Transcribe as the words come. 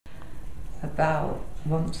about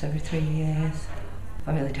once every 3 years.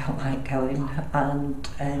 I really don't like going, and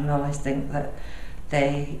I always think that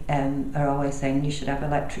they are always saying you should have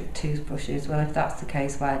electric toothbrushes. Well, if that's the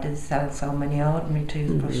case, why do they sell so many ordinary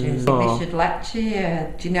toothbrushes? They should lecture you,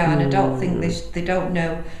 do you know? And I don't think they don't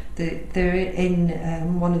know that they're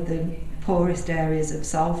in one of the poorest areas of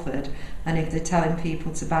Salford, and if they're telling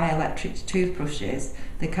people to buy electric toothbrushes,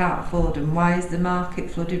 they can't afford them. Why is the market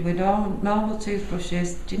flooded with normal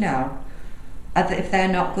toothbrushes, do you know? If they're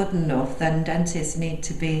not good enough, then dentists need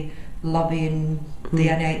to be lobbying the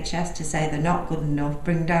NHS to say they're not good enough,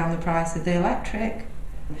 bring down the price of the electric.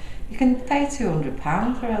 You can pay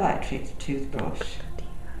 £200 for an electric toothbrush.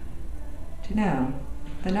 Do you know?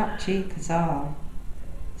 They're not cheap at all.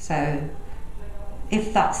 So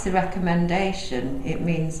if that's the recommendation, it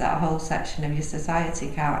means that a whole section of your society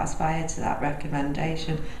can't aspire to that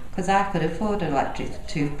recommendation. Because I could afford an electric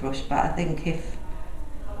toothbrush, but I think if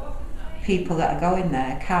people that are going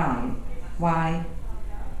there can't, why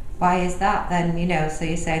is that then? You know, so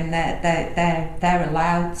you're saying they're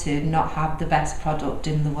allowed to not have the best product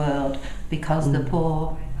in the world because they're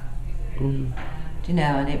poor. Do you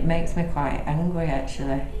know? And it makes me quite angry,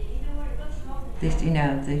 actually. This, you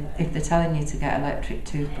know, if they're telling you to get electric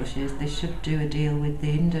toothbrushes, they should do a deal with the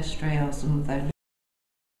industry or something.